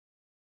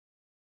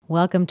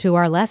Welcome to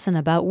our lesson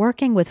about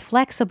working with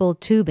flexible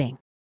tubing.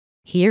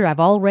 Here I've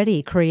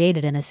already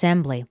created an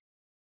assembly.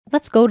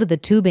 Let's go to the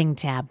Tubing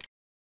tab.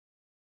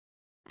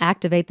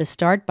 Activate the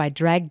Start by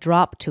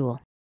Drag-Drop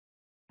tool.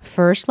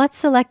 First, let's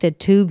select a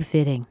tube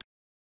fitting.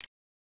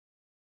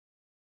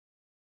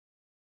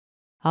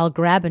 I'll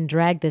grab and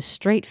drag this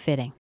straight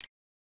fitting.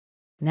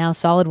 Now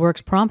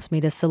SOLIDWORKS prompts me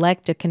to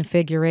select a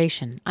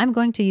configuration. I'm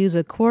going to use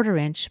a 1/4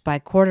 inch by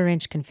 1/4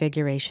 inch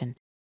configuration.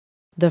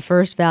 The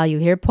first value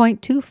here,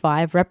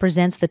 0.25,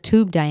 represents the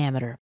tube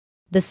diameter.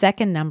 The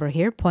second number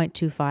here,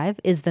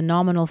 0.25, is the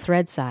nominal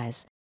thread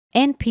size.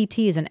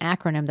 NPT is an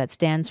acronym that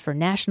stands for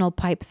National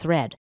Pipe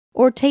Thread,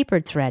 or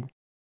Tapered Thread.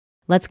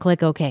 Let's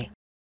click OK.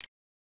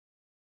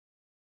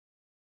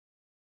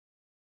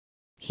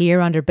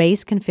 Here under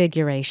Base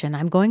Configuration,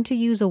 I'm going to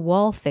use a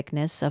wall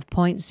thickness of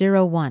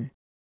 0.01.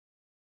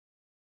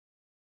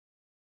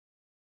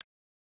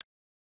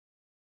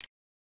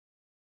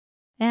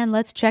 And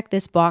let's check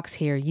this box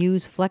here,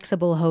 Use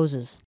Flexible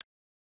Hoses.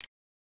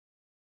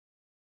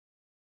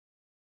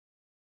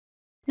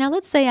 Now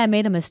let's say I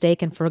made a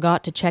mistake and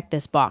forgot to check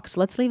this box.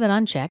 Let's leave it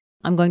unchecked.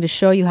 I'm going to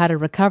show you how to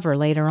recover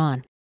later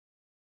on.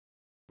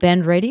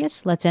 Bend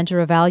radius, let's enter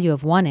a value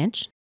of 1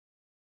 inch.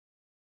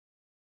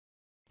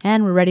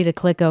 And we're ready to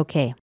click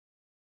OK.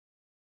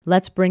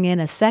 Let's bring in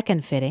a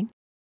second fitting,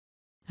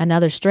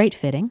 another straight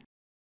fitting,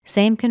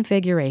 same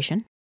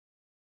configuration.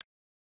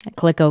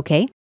 Click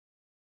OK.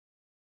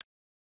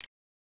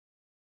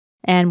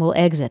 And we'll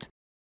exit.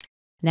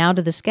 Now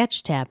to the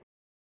Sketch tab.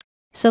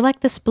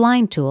 Select the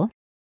Spline tool.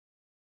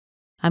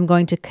 I'm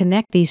going to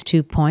connect these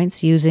 2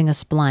 points using a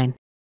spline.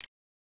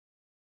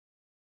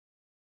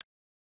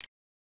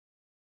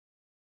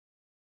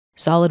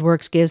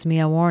 SOLIDWORKS gives me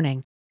a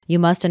warning. You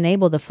must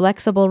enable the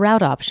flexible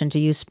route option to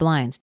use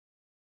splines.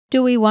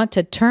 Do we want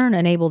to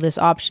enable this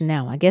option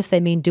now? I guess they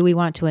mean, do we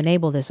want to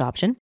enable this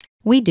option?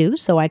 We do,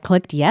 so I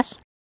clicked yes.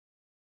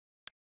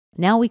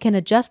 Now we can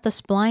adjust the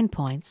spline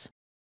points.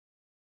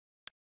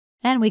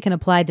 And we can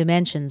apply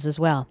dimensions as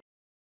well.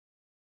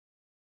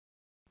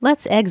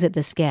 Let's exit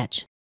the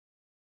sketch.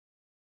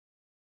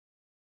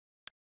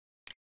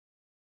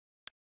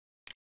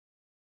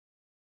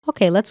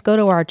 Okay, let's go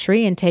to our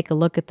tree and take a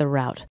look at the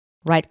route.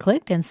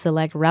 Right-click and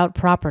select Route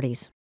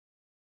Properties.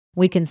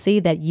 We can see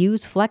that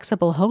Use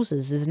Flexible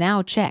Hoses is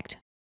now checked.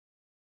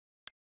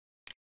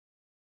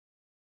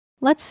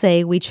 Let's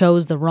say we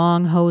chose the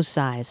wrong hose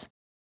size.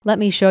 Let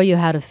me show you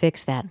how to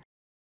fix that.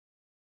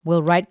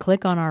 We'll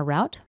right-click on our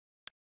route.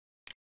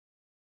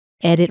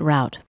 Edit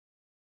Route.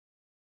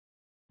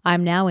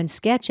 I'm now in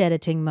sketch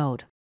editing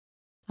mode.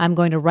 I'm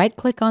going to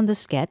right-click on the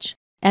sketch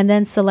and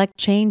then select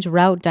Change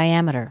Route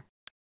Diameter.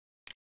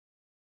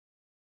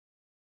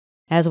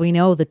 As we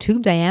know, the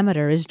tube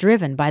diameter is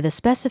driven by the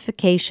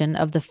specification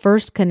of the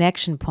first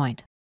connection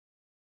point.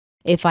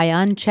 If I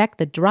uncheck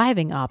the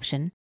driving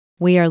option,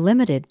 we are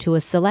limited to a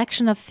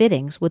selection of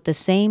fittings with the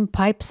same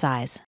pipe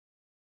size.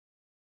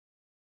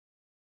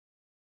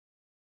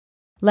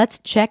 Let's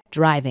check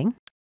driving.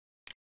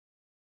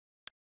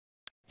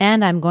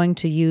 And I'm going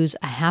to use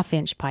a 1/2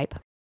 inch pipe.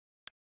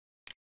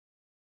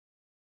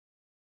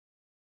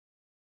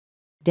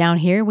 Down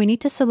here, we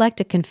need to select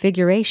a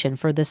configuration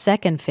for the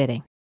second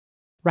fitting.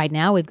 Right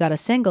now, we've got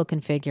a single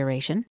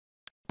configuration,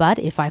 but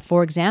if I,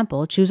 for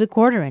example, choose a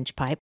 1/4 inch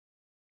pipe,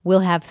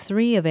 we'll have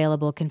 3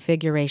 available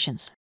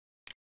configurations.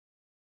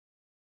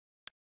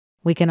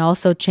 We can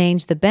also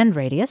change the bend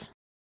radius.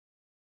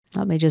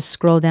 Let me just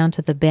scroll down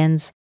to the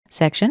bends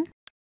section.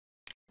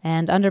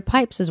 And under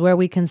pipes is where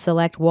we can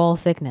select wall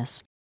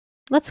thickness.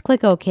 Let's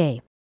click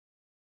OK.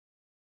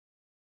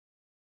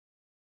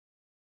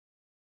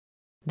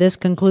 This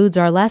concludes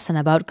our lesson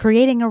about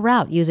creating a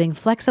route using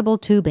flexible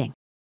tubing.